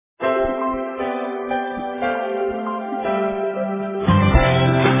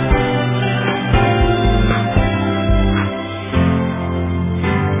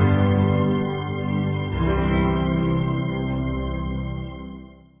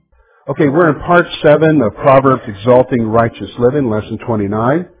Okay, we're in part 7 of Proverbs, Exalting, Righteous Living, lesson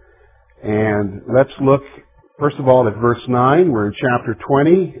 29. And let's look, first of all, at verse 9. We're in chapter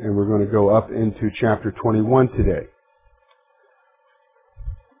 20, and we're going to go up into chapter 21 today.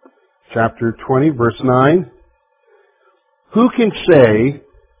 Chapter 20, verse 9. Who can say,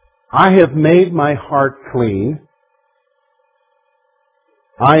 I have made my heart clean,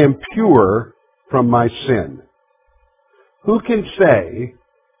 I am pure from my sin? Who can say,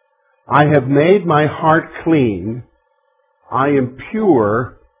 I have made my heart clean, I am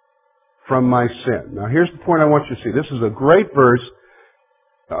pure from my sin? Now here's the point I want you to see. This is a great verse.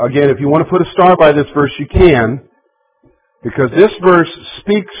 Again, if you want to put a star by this verse, you can, because this verse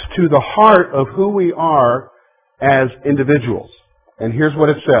speaks to the heart of who we are as individuals. And here's what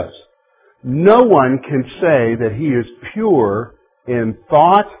it says. No one can say that he is pure in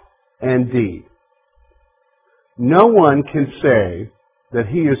thought and deed. No one can say that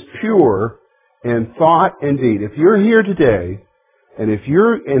he is pure in thought and deed. If you're here today, and if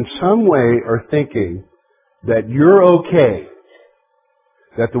you're in some way are thinking that you're okay,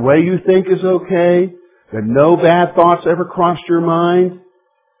 that the way you think is okay, that no bad thoughts ever crossed your mind,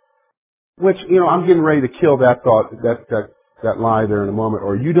 which, I'm getting ready to kill that thought, that lie there in a moment,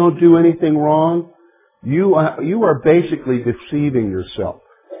 or you don't do anything wrong, you are basically deceiving yourself.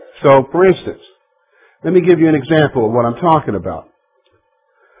 So, for instance, let me give you an example of what I'm talking about.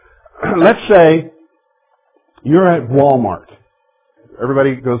 Let's say you're at Walmart.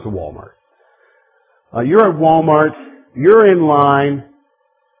 Everybody goes to Walmart. You're at Walmart, you're in line,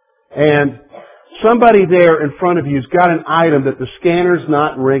 and somebody there in front of you's got an item that the scanner's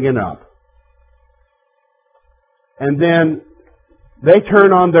not ringing up. And then they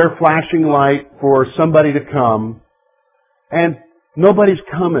turn on their flashing light for somebody to come, and nobody's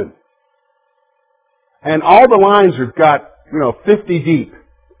coming. And all the lines have got, 50 deep.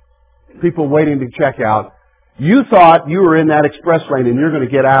 People waiting to check out. You thought you were in that express lane and you're going to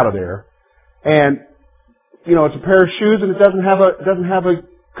get out of there. And, it's a pair of shoes and it doesn't have a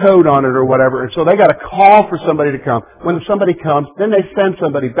code on it or whatever. And so they got to call for somebody to come. When somebody comes, then they send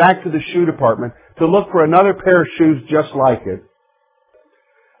somebody back to the shoe department to look for another pair of shoes just like it.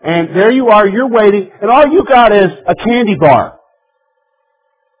 And there you are, you're waiting, and all you got is a candy bar.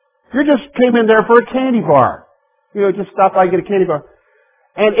 You just came in there for a candy bar. Just stop by and get a candy bar.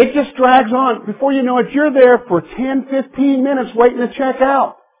 And it just drags on. Before you know it, you're there for 10, 15 minutes waiting to check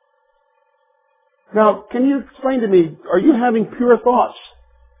out. Now, can you explain to me, are you having pure thoughts?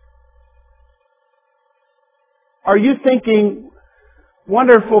 Are you thinking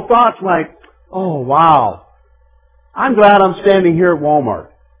wonderful thoughts like, oh, wow, I'm glad I'm standing here at Walmart?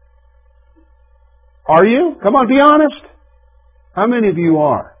 Are you? Come on, be honest. How many of you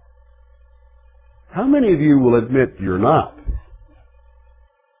are? How many of you will admit you're not?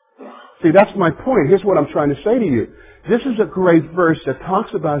 See, that's my point. Here's what I'm trying to say to you. This is a great verse that talks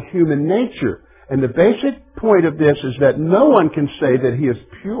about human nature. And the basic point of this is that no one can say that he is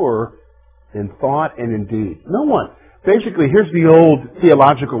pure in thought and in deed. No one. Basically, here's the old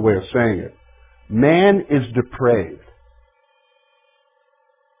theological way of saying it. Man is depraved.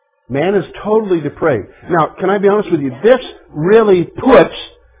 Man is totally depraved. Now, can I be honest with you? This really puts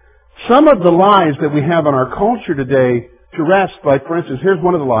some of the lies that we have in our culture today to rest. Like, for instance, here's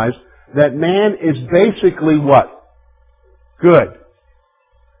one of the lies, that man is basically what? Good.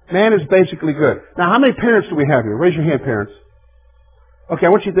 Man is basically good. Now, how many parents do we have here? Raise your hand, parents. Okay, I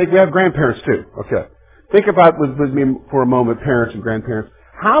want you to think, we have grandparents too. Okay. Think about with me for a moment, parents and grandparents.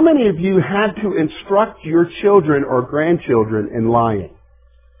 How many of you had to instruct your children or grandchildren in lying?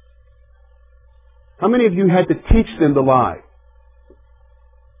 How many of you had to teach them to lie?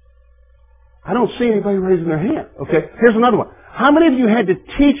 I don't see anybody raising their hand. Okay, here's another one. How many of you had to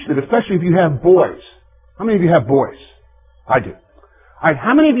teach them, especially if you have boys? How many of you have boys? I do. All right,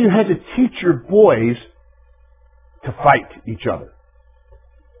 how many of you had to teach your boys to fight each other?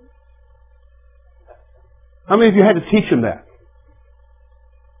 How many of you had to teach them that?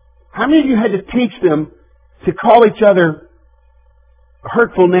 How many of you had to teach them to call each other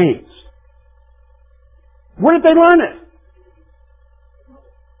hurtful names? Where did they learn it?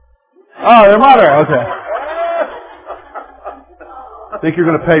 Oh, their mother. Okay. Think you're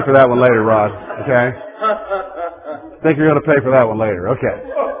going to pay for that one later, Rod. Okay? Think you're going to pay for that one later. Okay.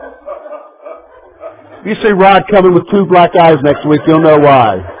 If you see Rod coming with 2 black eyes next week, you'll know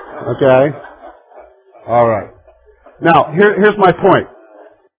why. Okay? All right. Now, here's my point.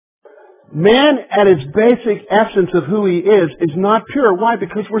 Man, at its basic essence of who he is not pure. Why?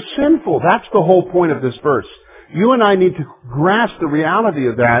 Because we're sinful. That's the whole point of this verse. You and I need to grasp the reality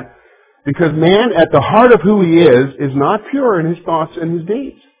of that, because man, at the heart of who he is not pure in his thoughts and his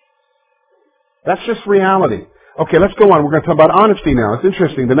deeds. That's just reality. Okay, let's go on. We're going to talk about honesty now. It's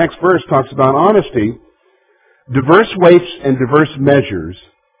interesting. The next verse talks about honesty. Diverse weights and diverse measures,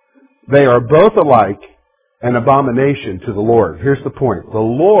 they are both alike an abomination to the Lord. Here's the point. The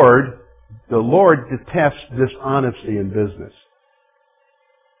Lord detests dishonesty in business.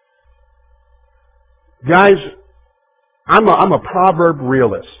 Guys, I'm a proverb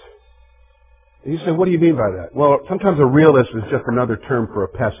realist. And you say, what do you mean by that? Well, sometimes a realist is just another term for a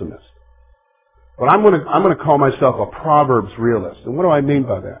pessimist. But I'm going to call myself a Proverbs realist. And what do I mean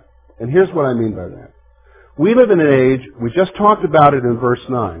by that? And here's what I mean by that. We live in an age, we just talked about it in verse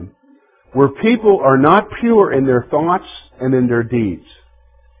 9, where people are not pure in their thoughts and in their deeds.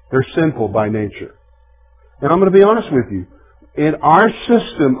 They're sinful by nature. And I'm going to be honest with you. In our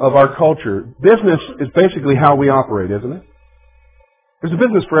system of our culture, business is basically how we operate, isn't it? There's a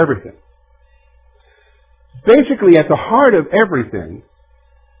business for everything. Basically, at the heart of everything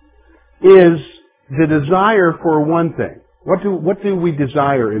is the desire for one thing. What do we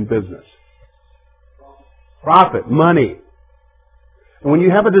desire in business? Profit, money. And when you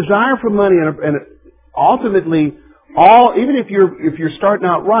have a desire for money, and ultimately, even if you're starting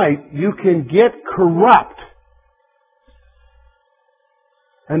out right, you can get corrupt.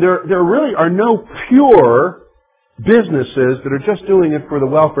 And there really are no pure businesses that are just doing it for the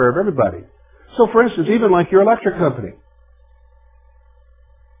welfare of everybody. So, for instance, even like your electric company,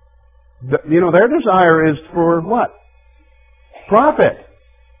 their desire is for what? Profit.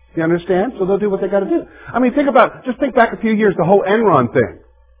 You understand? So they'll do what they got to do. I mean, just think back a few years, the whole Enron thing.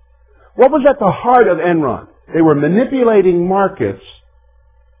 What was at the heart of Enron? They were manipulating markets,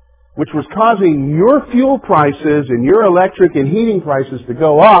 which was causing your fuel prices and your electric and heating prices to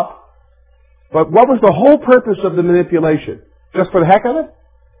go up. But what was the whole purpose of the manipulation? Just for the heck of it?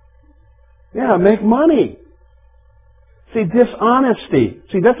 Yeah, make money. See, dishonesty.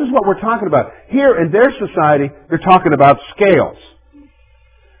 See, this is what we're talking about. Here in their society, they're talking about scales.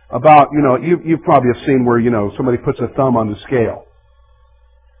 About, you probably have seen where, somebody puts a thumb on the scale.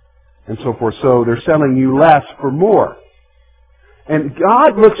 And so forth. So they're selling you less for more. And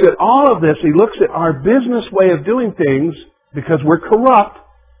God looks at all of this. He looks at our business way of doing things because we're corrupt.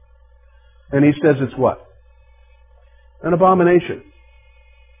 And He says it's what? An abomination.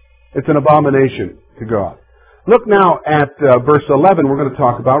 It's an abomination to God. Look now at verse 11. We're going to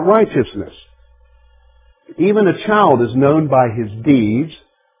talk about righteousness. Even a child is known by his deeds,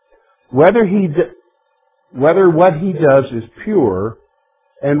 whether what he does is pure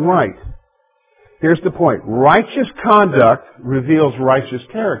and right. Here's the point. Righteous conduct reveals righteous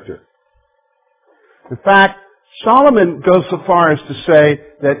character. In fact, Solomon goes so far as to say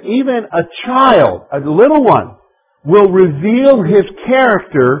that even a child, a little one, will reveal his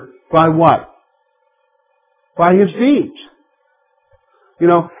character by what? By his deeds.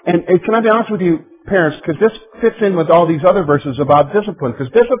 And can I be honest with you, parents, because this fits in with all these other verses about discipline. Because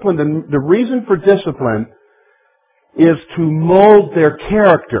discipline, the reason for discipline is to mold their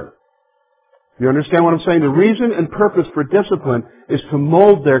character. You understand what I'm saying? The reason and purpose for discipline is to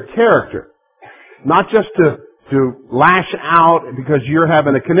mold their character. Not just to lash out because you're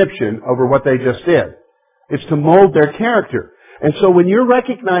having a conniption over what they just did. It's to mold their character. And so when you're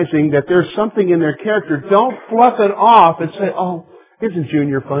recognizing that there's something in their character, don't fluff it off and say, oh, isn't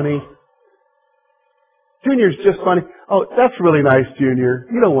Junior funny? Junior's just funny. Oh, that's really nice, Junior.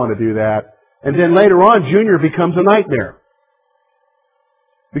 You don't want to do that. And then later on, Junior becomes a nightmare.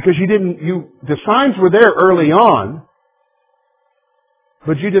 Because the signs were there early on,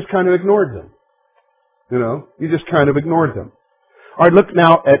 but you just kind of ignored them. You just kind of ignored them. All right, look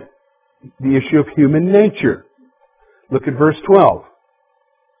now at the issue of human nature. Look at verse 12.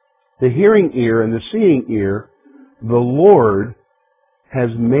 The hearing ear and the seeing ear, the Lord has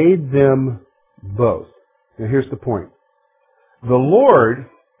made them both. Now here's the point. The Lord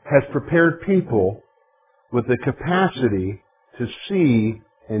has prepared people with the capacity to see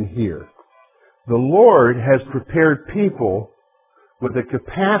and hear. The Lord has prepared people with the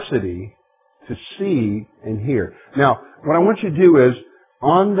capacity to see and hear. Now, what I want you to do is,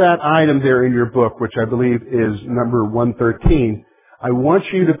 on that item there in your book, which I believe is number 113, I want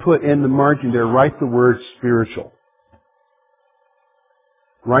you to put in the margin there, write the word spiritual.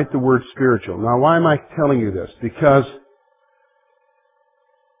 Write the word spiritual. Now, why am I telling you this? Because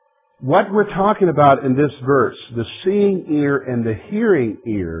what we're talking about in this verse, the seeing ear and the hearing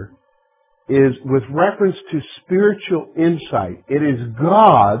ear, is with reference to spiritual insight. It is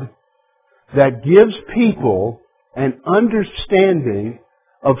God that gives people an understanding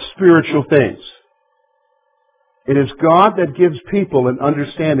of spiritual things. It is God that gives people an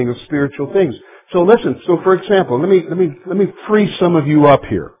understanding of spiritual things. So listen, for example, let me free some of you up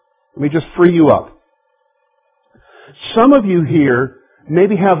here. Let me just free you up. Some of you here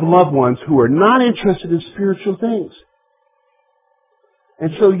maybe have loved ones who are not interested in spiritual things.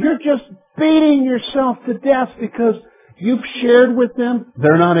 And so you're just beating yourself to death because you've shared with them,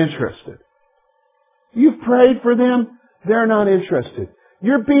 they're not interested. You've prayed for them, they're not interested.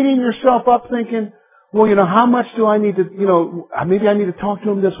 You're beating yourself up thinking, well, how much do I need to, maybe I need to talk to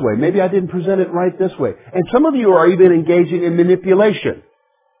them this way. Maybe I didn't present it right this way. And some of you are even engaging in manipulation.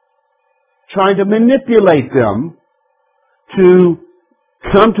 Trying to manipulate them to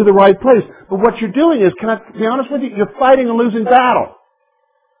come to the right place. But what you're doing is, can I be honest with you, you're fighting a losing battle.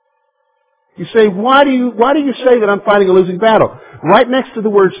 You say, why do you say that I'm fighting a losing battle? Right next to the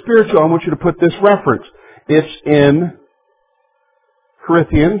word spiritual, I want you to put this reference. It's in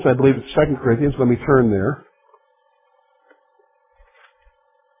Corinthians, I believe it's 2 Corinthians. Let me turn there.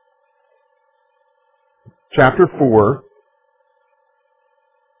 Chapter 4,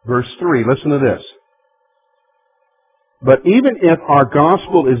 verse 3. Listen to this. But even if our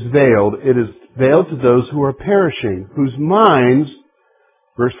gospel is veiled, it is veiled to those who are perishing, whose minds,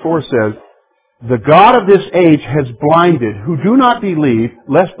 verse 4 says, the God of this age has blinded, who do not believe,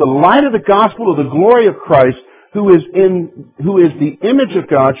 lest the light of the gospel of the glory of Christ, who is the image of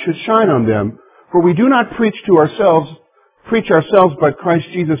God, should shine on them. For we do not preach ourselves, but Christ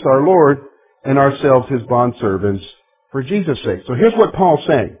Jesus our Lord, and ourselves His bondservants for Jesus' sake. So here's what Paul's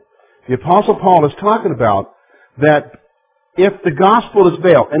saying. The Apostle Paul is talking about that if the gospel is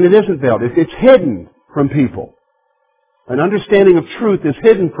veiled, and it isn't veiled, if it's hidden from people, an understanding of truth is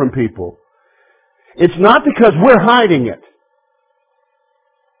hidden from people, it's not because we're hiding it.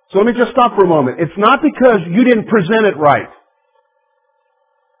 So let me just stop for a moment. It's not because you didn't present it right.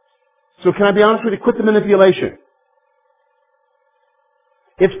 So can I be honest with you? Quit the manipulation.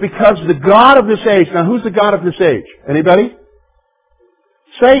 It's because the God of this age, now who's the God of this age? Anybody?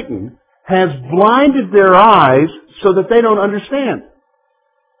 Satan has blinded their eyes so that they don't understand.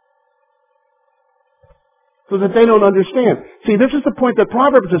 So that they don't understand. See, this is the point that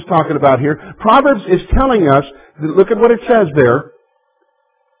Proverbs is talking about here. Proverbs is telling us, look at what it says there.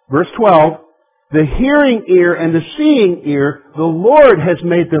 Verse 12, the hearing ear and the seeing ear, the Lord has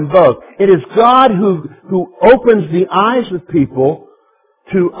made them both. It is God who opens the eyes of people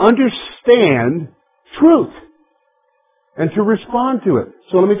to understand truth and to respond to it.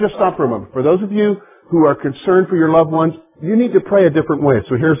 So let me just stop for a moment. For those of you who are concerned for your loved ones, you need to pray a different way.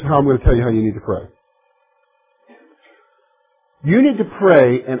 So here's how I'm going to tell you how you need to pray. You need to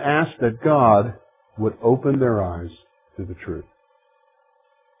pray and ask that God would open their eyes to the truth.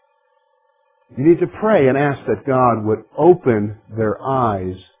 You need to pray and ask that God would open their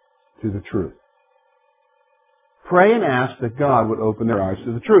eyes to the truth. Pray and ask that God would open their eyes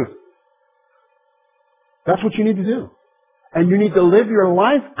to the truth. That's what you need to do. And you need to live your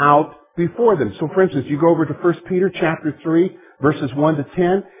life out before them. So for instance, you go over to 1 Peter chapter 3, verses 1 to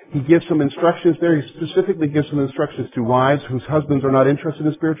 10. He gives some instructions there. He specifically gives some instructions to wives whose husbands are not interested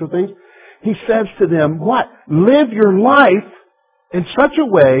in spiritual things. He says to them, what? Live your life in such a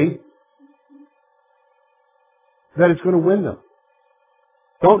way that it's going to win them.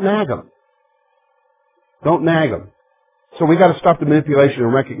 Don't nag them. Don't nag them. So we got to stop the manipulation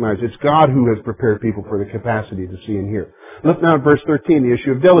and recognize it's God who has prepared people for the capacity to see and hear. Look now at verse 13, the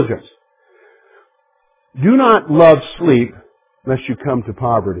issue of diligence. Do not love sleep, lest you come to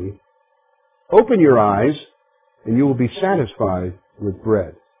poverty. Open your eyes, and you will be satisfied with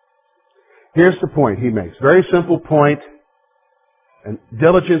bread. Here's the point he makes. Very simple point. And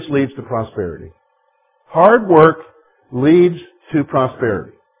diligence leads to prosperity. Hard work leads to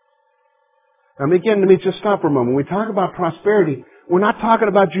prosperity. Now again, let me just stop for a moment. When we talk about prosperity, we're not talking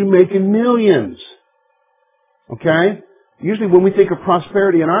about you making millions. Okay? Usually when we think of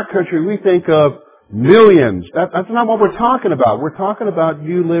prosperity in our country, we think of millions. That's not what we're talking about. We're talking about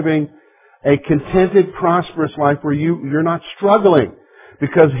you living a contented, prosperous life where you're not struggling.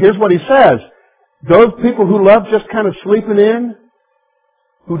 Because here's what he says. Those people who love just kind of sleeping in,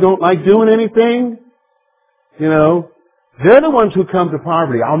 who don't like doing anything, they're the ones who come to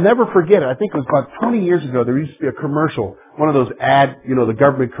poverty. I'll never forget it. I think it was about 20 years ago. There used to be a commercial, one of those the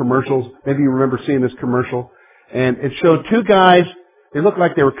government commercials. Maybe you remember seeing this commercial. And it showed two guys. They looked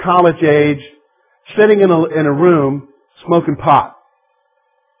like they were college age, sitting in a room smoking pot.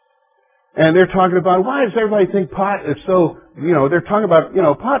 And they're talking about, why does everybody think pot is so, they're talking about,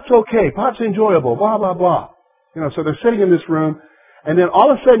 pot's okay, pot's enjoyable, blah, blah, blah. So they're sitting in this room, and then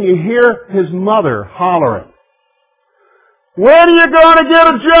all of a sudden you hear his mother hollering, when are you going to get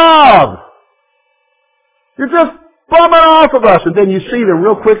a job? You're just bumming off of us. And then you see them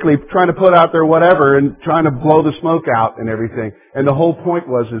real quickly trying to put out their whatever and trying to blow the smoke out and everything. And the whole point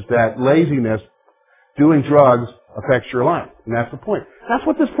is that laziness, doing drugs, affects your life. And that's the point. That's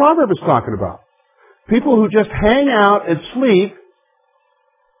what this proverb is talking about. People who just hang out and sleep,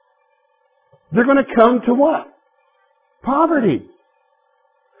 they're going to come to what? Poverty.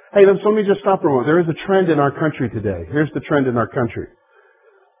 Hey, let me just stop for a moment. There is a trend in our country today. Here's the trend in our country.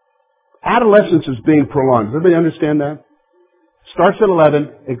 Adolescence is being prolonged. Does everybody understand that? Starts at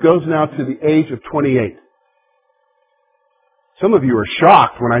 11. It goes now to the age of 28. Some of you are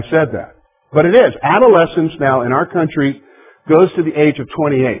shocked when I said that. But it is. Adolescence now in our country goes to the age of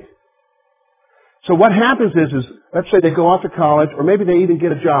 28. So what happens is let's say they go off to college, or maybe they even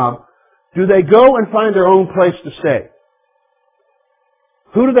get a job. Do they go and find their own place to stay?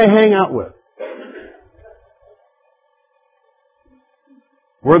 Who do they hang out with?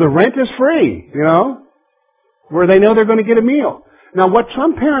 Where the rent is free, where they know they're going to get a meal. Now, what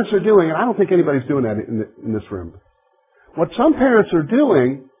some parents are doing, and I don't think anybody's doing that in this room, what some parents are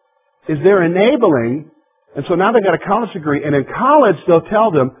doing is they're enabling, and so now they've got a college degree, and in college they'll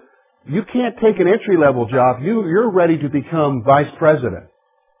tell them, you can't take an entry-level job, you're ready to become vice president.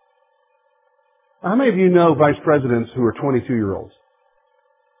 How many of you know vice presidents who are 22-year-olds?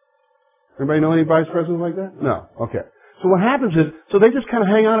 Anybody know any vice presidents like that? No. Okay. So what happens is, so they just kind of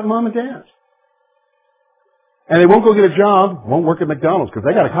hang out at mom and dad's. And they won't go get a job, won't work at McDonald's because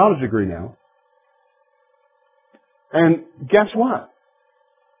they got a college degree now. And guess what?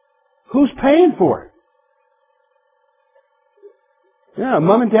 Who's paying for it? Yeah,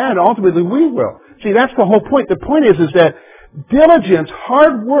 mom and dad, ultimately we will. See, that's the whole point. The point is that diligence,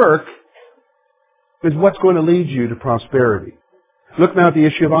 hard work, is what's going to lead you to prosperity. Look now at the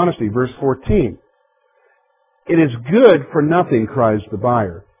issue of honesty, verse 14. It is good for nothing, cries the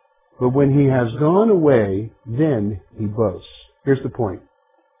buyer, but when he has gone away, then he boasts. Here's the point.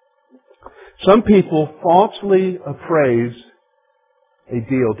 Some people falsely appraise a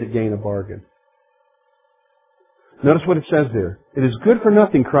deal to gain a bargain. Notice what it says there. It is good for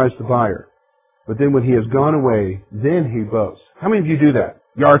nothing, cries the buyer, but then when he has gone away, then he boasts. How many of you do that?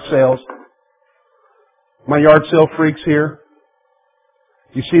 Yard sales? My yard sale freaks here.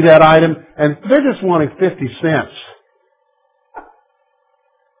 You see that item, and they're just wanting 50 cents.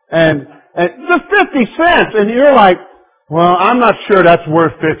 And just 50 cents, and you're like, well, I'm not sure that's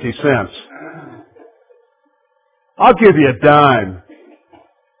worth 50 cents. I'll give you a dime.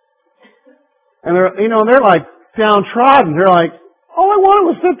 And they're like downtrodden. They're like, all I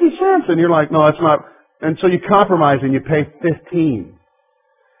wanted was 50 cents. And you're like, no, that's not. And so you compromise and you pay 15.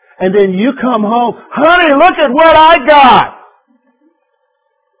 And then you come home, honey, look at what I got.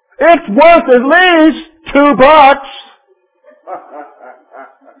 It's worth at least $2.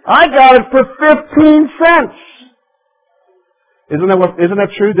 I got it for 15 cents. Isn't that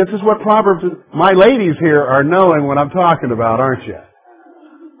true? This is what Proverbs is. My ladies here are knowing what I'm talking about, aren't you?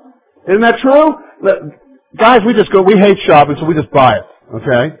 Isn't that true? Guys, we hate shopping, so we just buy it,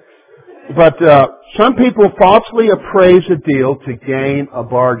 okay? But some people falsely appraise a deal to gain a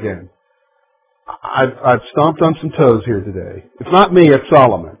bargain. I've stomped on some toes here today. It's not me, it's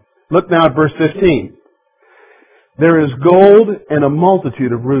Solomon. Look now at verse 15. There is gold and a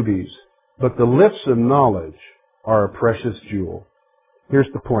multitude of rubies, but the lips of knowledge are a precious jewel. Here's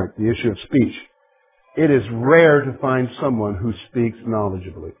the point, the issue of speech. It is rare to find someone who speaks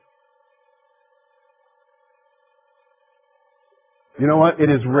knowledgeably. You know what? It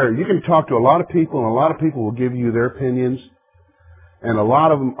is rare. You can talk to a lot of people, and a lot of people will give you their opinions, and a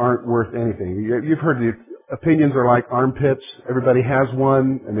lot of them aren't worth anything. You've heard the opinions are like armpits. Everybody has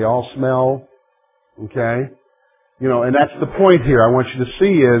one, and they all smell. Okay? And that's the point here I want you to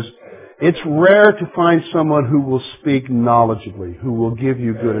see is, it's rare to find someone who will speak knowledgeably, who will give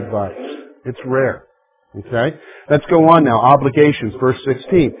you good advice. It's rare. Okay? Let's go on now. Obligations, verse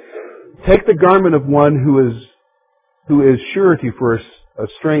 16. Take the garment of one who is surety for a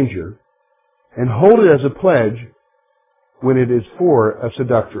stranger, and hold it as a pledge when it is for a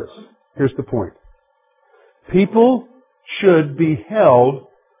seductress. Here's the point. People should be held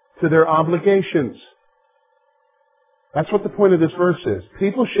to their obligations. That's what the point of this verse is.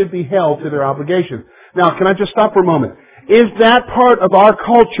 People should be held to their obligations. Now, can I just stop for a moment? Is that part of our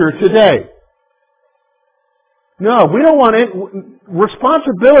culture today? No, we don't want it.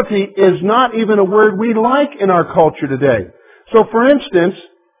 Responsibility is not even a word we like in our culture today. So, for instance,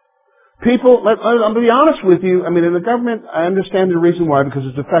 people, I'm going to be honest with you, in the government, I understand the reason why, because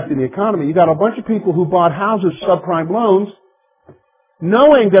it's affecting the economy. You got a bunch of people who bought houses, subprime loans,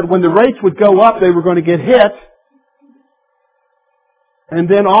 knowing that when the rates would go up, they were going to get hit. And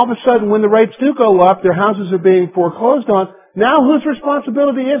then all of a sudden, when the rates do go up, their houses are being foreclosed on. Now whose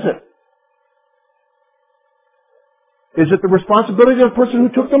responsibility is it? Is it the responsibility of the person who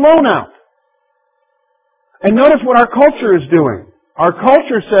took the loan out? And notice what our culture is doing. Our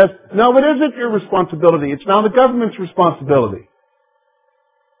culture says, no, it isn't your responsibility. It's now the government's responsibility.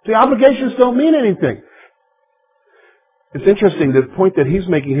 See, obligations don't mean anything. It's interesting, the point that he's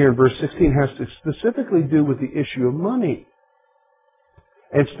making here in verse 16 has to specifically do with the issue of money.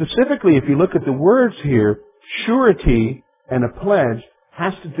 And specifically, if you look at the words here, surety and a pledge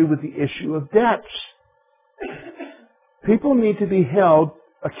has to do with the issue of debts. People need to be held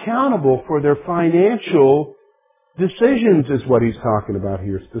accountable for their financial decisions, is what he's talking about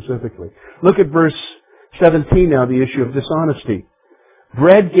here specifically. Look at verse 17 now, the issue of dishonesty.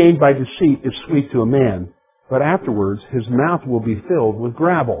 Bread gained by deceit is sweet to a man, but afterwards his mouth will be filled with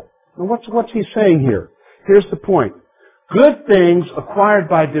gravel. Now what's he saying here? Here's the point. Good things acquired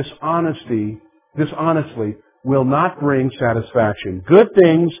by dishonestly will not bring satisfaction. Good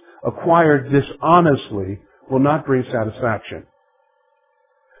things acquired dishonestly will not bring satisfaction.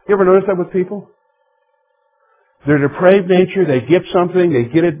 You ever notice that with people? Their depraved nature, they get something, they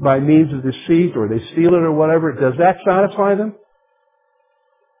get it by means of deceit, or they steal it or whatever. Does that satisfy them?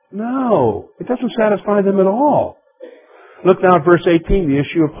 No, it doesn't satisfy them at all. Look now at verse 18, the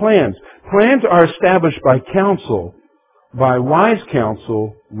issue of plans. Plans are established by counsel. By wise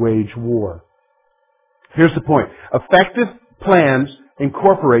counsel, wage war. Here's the point. Effective plans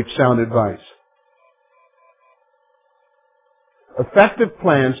incorporate sound advice. Effective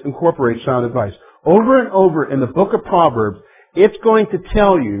plans incorporate sound advice. Over and over in the book of Proverbs, it's going to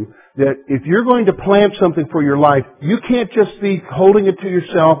tell you that if you're going to plan something for your life, you can't just be holding it to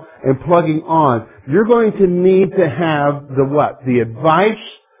yourself and plugging on. You're going to need to have the what? The advice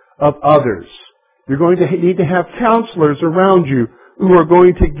of others. You're going to need to have counselors around you who are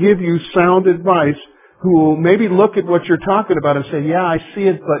going to give you sound advice, who will maybe look at what you're talking about and say, yeah, I see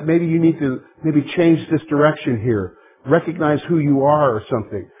it, but maybe you need to change this direction here. Recognize who you are or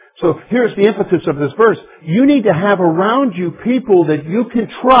something. So here's the emphasis of this verse. You need to have around you people that you can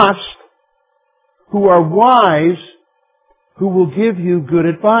trust, who are wise, who will give you good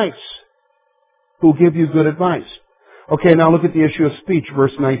advice. Who will give you good advice. Okay, now look at the issue of speech,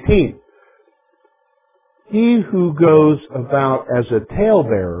 verse 19. He who goes about as a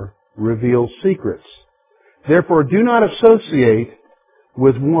talebearer reveals secrets. Therefore, do not associate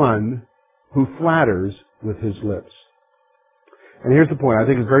with one who flatters with his lips. And here's the point. I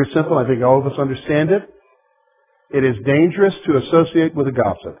think it's very simple. I think all of us understand it. It is dangerous to associate with a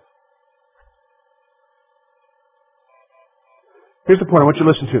gossip. Here's the point. I want you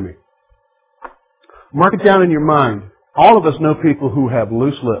to listen to me. Mark it down in your mind. All of us know people who have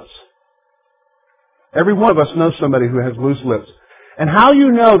loose lips. Every one of us knows somebody who has loose lips. And how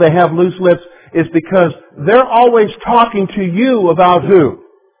you know they have loose lips is because they're always talking to you about who?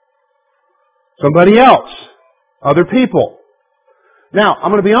 Somebody else. Other people. Now,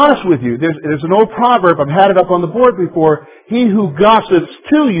 I'm going to be honest with you. There's an old proverb, I've had it up on the board before. He who gossips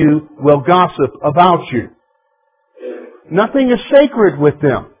to you will gossip about you. Nothing is sacred with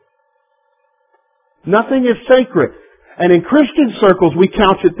them. Nothing is sacred. And in Christian circles, we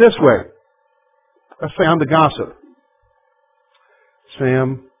couch it this way. Let's say I'm the gossip.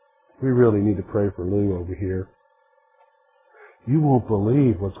 Sam, we really need to pray for Lou over here. You won't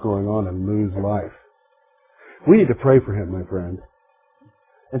believe what's going on in Lou's life. We need to pray for him, my friend.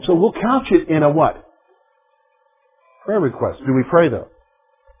 And so we'll couch it in a what? Prayer request. Do we pray though?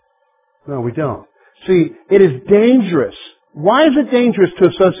 No, we don't. See, it is dangerous. Why is it dangerous to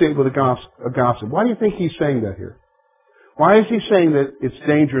associate with a gossip? Why do you think he's saying that here? Why is he saying that it's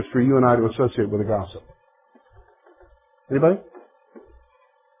dangerous for you and I to associate with a gossip? Anybody?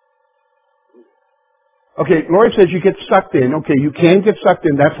 Okay, Lori says you get sucked in. Okay, you can get sucked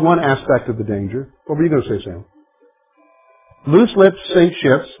in. That's one aspect of the danger. What were you going to say, Sam? Loose lips sink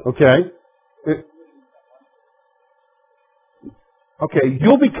ships. Okay. Okay,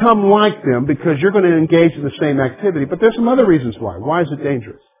 you'll become like them because you're going to engage in the same activity. But there's some other reasons why. Why is it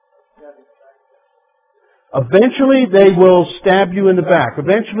dangerous? Eventually, they will stab you in the back.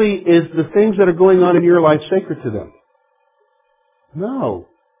 Eventually, is the things that are going on in your life sacred to them? No.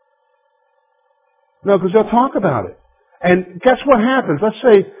 No, because they'll talk about it. And guess what happens? Let's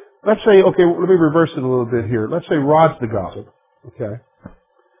say, okay, let me reverse it a little bit here. Let's say Rod's the gossip. Okay.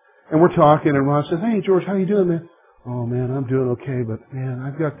 And we're talking, and Rod says, hey, George, how you doing, man? Oh, man, I'm doing okay, but, man,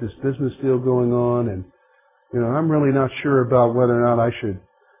 I've got this business deal going on, and, I'm really not sure about whether or not I should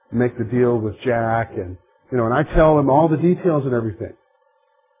make the deal with Jack, and, and I tell him all the details and everything.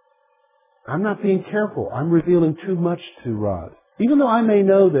 I'm not being careful. I'm revealing too much to Rod. even though I may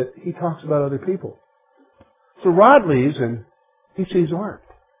know that he talks about other people. So Rod leaves and he sees Art.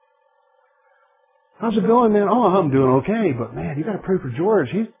 How's it going, man? Oh, I'm doing okay, but man, you got to pray for George.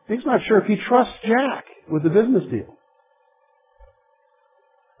 He's not sure if he trusts Jack with the business deal.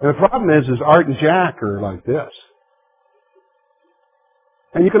 And the problem is Art and Jack are like this.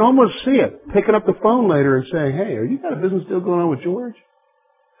 And you can almost see it, picking up the phone later and saying, hey, you got a business deal going on with George?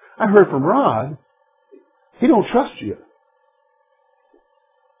 I heard from Rod. He don't trust you.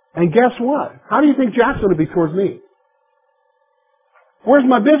 And guess what? How do you think Jack's going to be towards me? Where's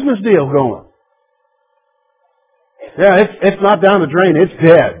my business deal going? Yeah, it's not down the drain. It's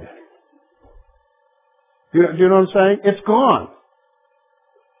dead. Do you know what I'm saying? It's gone.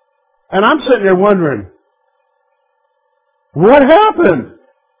 And I'm sitting there wondering, what happened?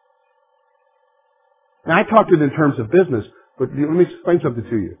 Now, I talked it in terms of business, but let me explain something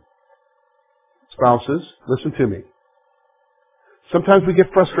to you. Spouses, listen to me. Sometimes we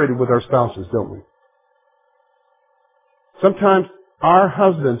get frustrated with our spouses, don't we? Sometimes our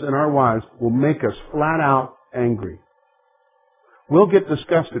husbands and our wives will make us flat out angry. We'll get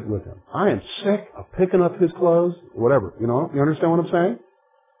disgusted with him. I am sick of picking up his clothes, whatever. You understand what I'm saying?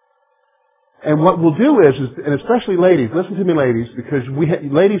 And what we'll do is, and especially ladies, listen to me, ladies, because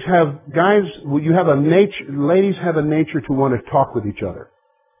ladies have a nature to want to talk with each other.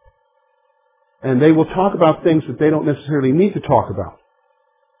 And they will talk about things that they don't necessarily need to talk about.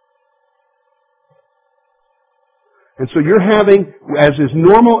 And so you're having, as is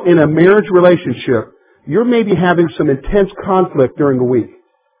normal in a marriage relationship, you're maybe having some intense conflict during the week.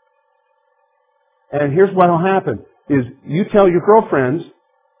 And here's what will happen, is you tell your girlfriends,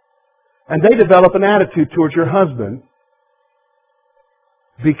 and they develop an attitude towards your husband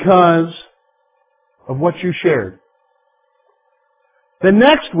because of what you shared. The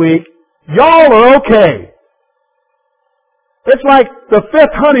next week, y'all are okay. It's like the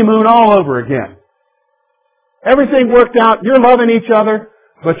 5th honeymoon all over again. Everything worked out, you're loving each other,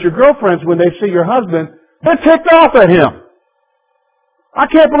 but your girlfriends, when they see your husband, they're ticked off at him. I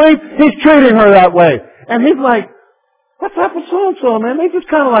can't believe he's treating her that way. And he's like, what's up with so-and-so, man? They just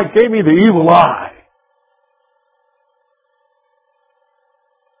kind of like gave me the evil eye.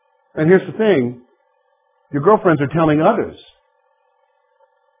 And here's the thing. Your girlfriends are telling others.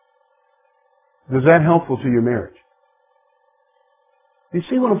 Is that helpful to your marriage? You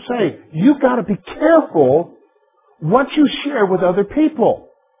see what I'm saying? You've got to be careful what you share with other people.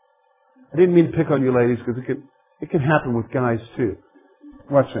 I didn't mean to pick on you ladies because it can happen with guys too.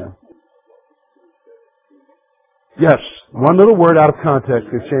 Watch Sam. Yes, one little word out of context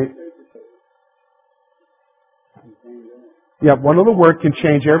can change. Yeah, one little word can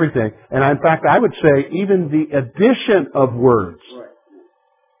change everything. And in fact, I would say even the addition of words.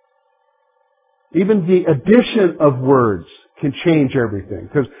 Even the addition of words can change everything.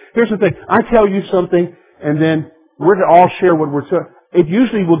 Because here's the thing. I tell you something, and then we're to all share what we're saying. It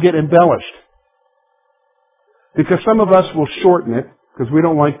usually will get embellished. Because some of us will shorten it, because we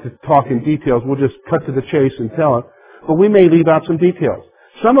don't like to talk in details. We'll just cut to the chase and tell it. But we may leave out some details.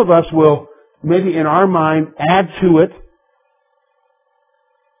 Some of us will, maybe in our mind, add to it.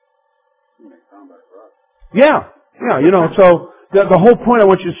 Yeah, so the whole point I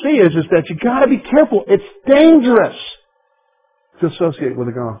want you to see is that you got to be careful. It's dangerous to associate with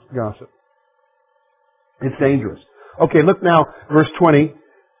a gossip. It's dangerous. Okay, look now, verse 20.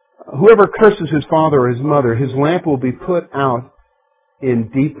 Whoever curses his father or his mother, his lamp will be put out in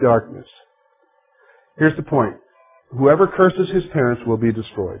deep darkness. Here's the point. Whoever curses his parents will be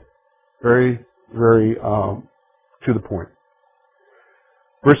destroyed. Very, very to the point.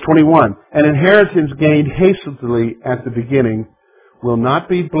 Verse 21. An inheritance gained hastily at the beginning will not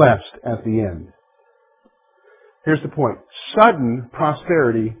be blessed at the end. Here's the point. Sudden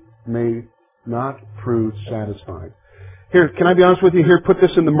prosperity may not prove satisfying. Here, can I be honest with you? Here, put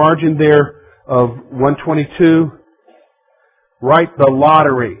this in the margin there of 122. Write the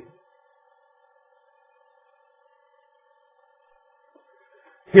lottery.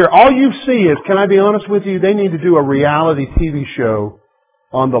 Here, all you see is, can I be honest with you, they need to do a reality TV show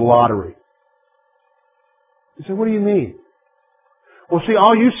on the lottery. You say, what do you mean? Well, see,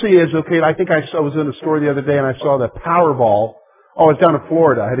 all you see is, okay, I think I was in a store the other day and I saw the Powerball. Oh, it's down in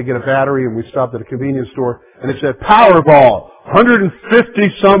Florida. I had to get a battery and we stopped at a convenience store and it said Powerball,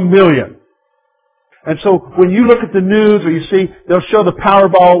 150-some million. And so when you look at the news or you see, they'll show the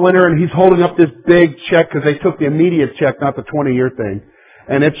Powerball winner and he's holding up this big check because they took the immediate check, not the 20-year thing.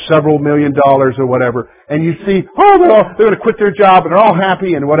 And it's several $1 million or whatever. And you see, oh, they're going to quit their job and they're all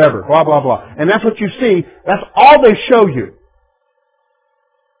happy and whatever, blah, blah, blah. And that's what you see. That's all they show you.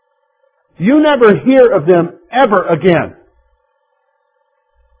 You never hear of them ever again.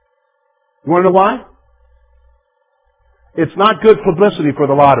 You want to know why? It's not good publicity for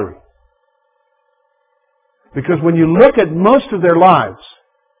the lottery. Because when you look at most of their lives,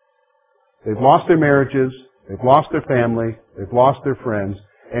 they've lost their marriages, they've lost their family, they've lost their friends,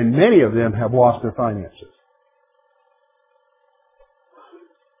 and many of them have lost their finances.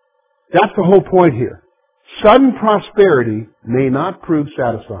 That's the whole point here. Sudden prosperity may not prove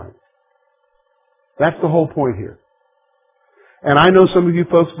satisfying. That's the whole point here. And I know some of you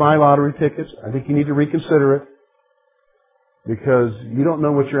folks buy lottery tickets. I think you need to reconsider it because you don't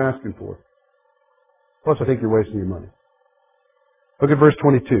know what you're asking for. Plus, I think you're wasting your money. Look at verse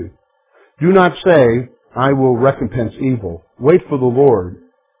 22. Do not say, I will recompense evil. Wait for the Lord,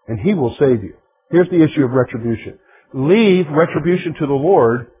 and He will save you. Here's the issue of retribution. Leave retribution to the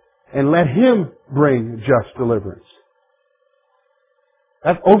Lord and let Him bring just deliverance.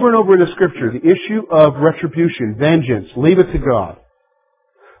 That's over and over in the Scripture, the issue of retribution, vengeance. Leave it to God.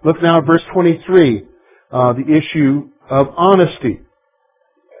 Look now at verse 23, the issue of honesty.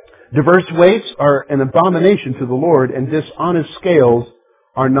 Diverse weights are an abomination to the Lord, and dishonest scales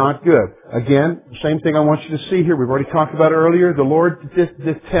are not good. Again, the same thing I want you to see here. We've already talked about it earlier. The Lord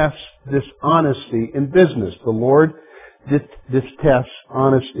detests dishonesty in business. The Lord detests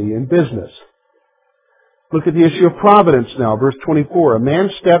honesty in business. Look at the issue of providence now, verse 24. A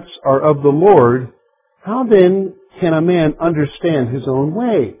man's steps are of the Lord. How then can a man understand his own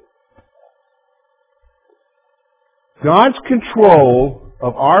way? God's control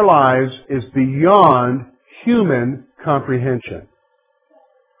of our lives is beyond human comprehension.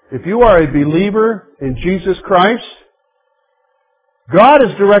 If you are a believer in Jesus Christ, God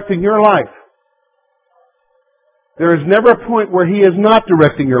is directing your life. There is never a point where He is not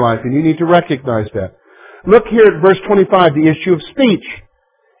directing your life, and you need to recognize that. Look here at verse 25, the issue of speech.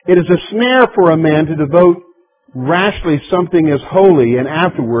 It is a snare for a man to devote rashly something as holy and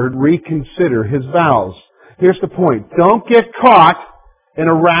afterward reconsider his vows. Here's the point. Don't get caught in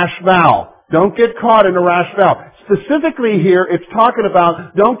a rash vow. Don't get caught in a rash vow. Specifically here, it's talking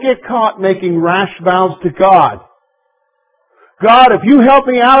about don't get caught making rash vows to God. God, if you help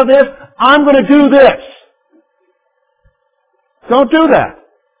me out of this, I'm going to do this. Don't do that.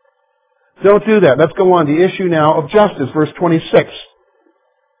 Don't do that. Let's go on. The issue now of justice, verse 26.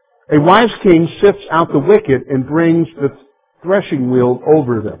 A wise king sifts out the wicked and brings the threshing wheel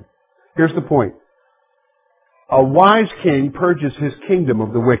over them. Here's the point. A wise king purges his kingdom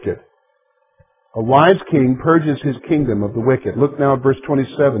of the wicked. A wise king purges his kingdom of the wicked. Look now at verse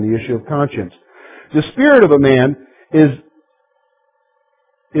 27, the issue of conscience. The spirit of a man is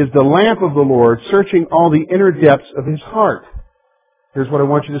the lamp of the Lord, searching all the inner depths of his heart. Here's what I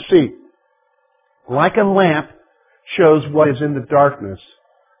want you to see. Like a lamp shows what is in the darkness,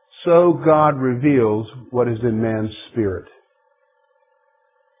 so God reveals what is in man's spirit.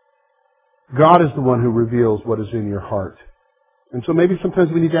 God is the one who reveals what is in your heart. And so maybe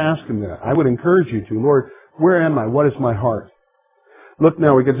sometimes we need to ask Him that. I would encourage you to. Lord, where am I? What is my heart? Look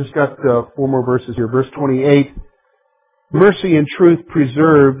now, we just got 4 more verses here. Verse 28. Mercy and truth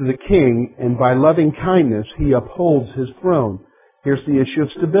preserve the king, and by loving kindness He upholds His throne. Here's the issue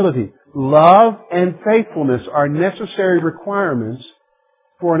of stability. Love and faithfulness are necessary requirements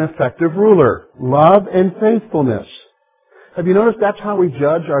for an effective ruler. Love and faithfulness. Have you noticed that's how we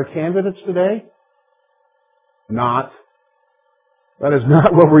judge our candidates today? Not. That is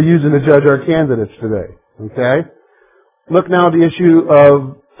not what we're using to judge our candidates today. Okay? Look now at the issue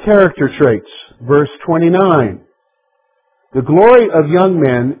of character traits. Verse 29. The glory of young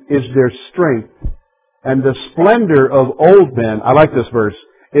men is their strength, and the splendor of old men, I like this verse,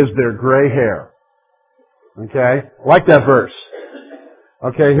 is their gray hair. Okay? I like that verse.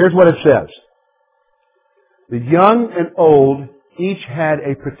 Okay, here's what it says. The young and old each had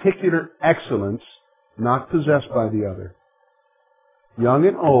a particular excellence not possessed by the other. Young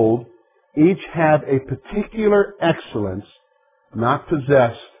and old each have a particular excellence not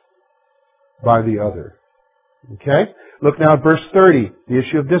possessed by the other. Okay? Look now at verse 30, the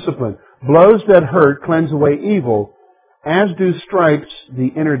issue of discipline. Blows that hurt cleanse away evil, as do stripes the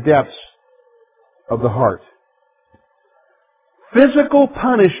inner depths of the heart. Physical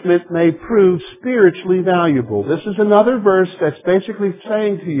punishment may prove spiritually valuable. This is another verse that's basically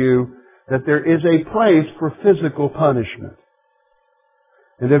saying to you that there is a place for physical punishment.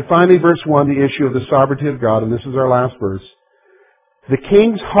 And then finally, verse 1, the issue of the sovereignty of God, and this is our last verse. The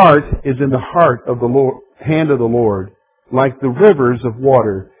king's heart is in the heart of the Lord, hand of the Lord, like the rivers of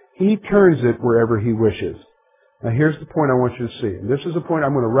water. He turns it wherever He wishes. Now here's the point I want you to see. And this is a point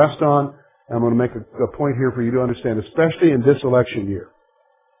I'm going to rest on. I'm going to make a point here for you to understand, especially in this election year.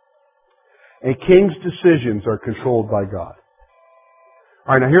 A king's decisions are controlled by God.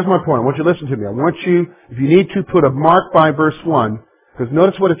 All right, now here's my point. I want you to listen to me. I want you, if you need to, put a mark by verse 1, because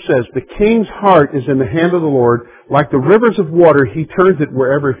notice what it says. The king's heart is in the hand of the Lord. Like the rivers of water, He turns it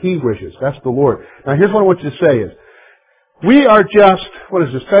wherever He wishes. That's the Lord. Now here's what I want you to say is, we are just, what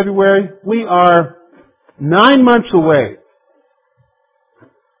is this, February? We are 9 months away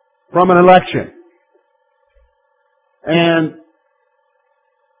from an election. And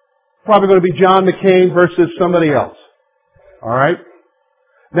probably going to be John McCain versus somebody else. All right?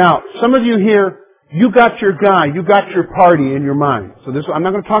 Now, some of you here, you got your guy, you got your party in your mind. So this, I'm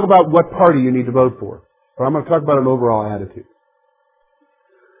not going to talk about what party you need to vote for, but I'm going to talk about an overall attitude.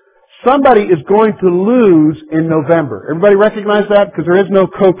 Somebody is going to lose in November. Everybody recognize that? Because there is no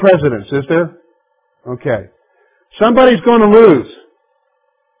co-presidents, is there? Okay. Somebody's going to lose.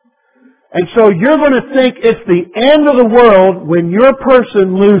 And so you're going to think it's the end of the world when your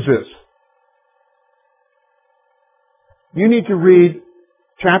person loses. You need to read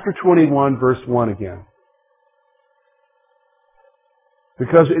chapter 21, verse 1 again.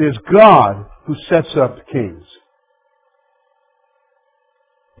 Because it is God who sets up kings.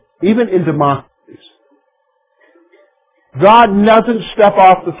 Even in democracies. God doesn't step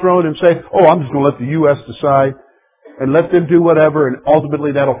off the throne and say, oh, I'm just going to let the U.S. decide and let them do whatever and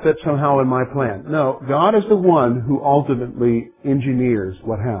ultimately that'll fit somehow in my plan. No, God is the one who ultimately engineers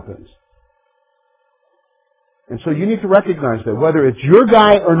what happens. And so you need to recognize that whether it's your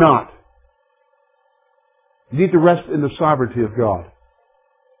guy or not, you need to rest in the sovereignty of God.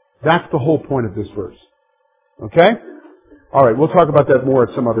 That's the whole point of this verse. Okay? All right, we'll talk about that more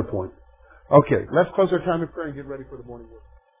at some other point. Okay, let's close our time in prayer and get ready for the morning work.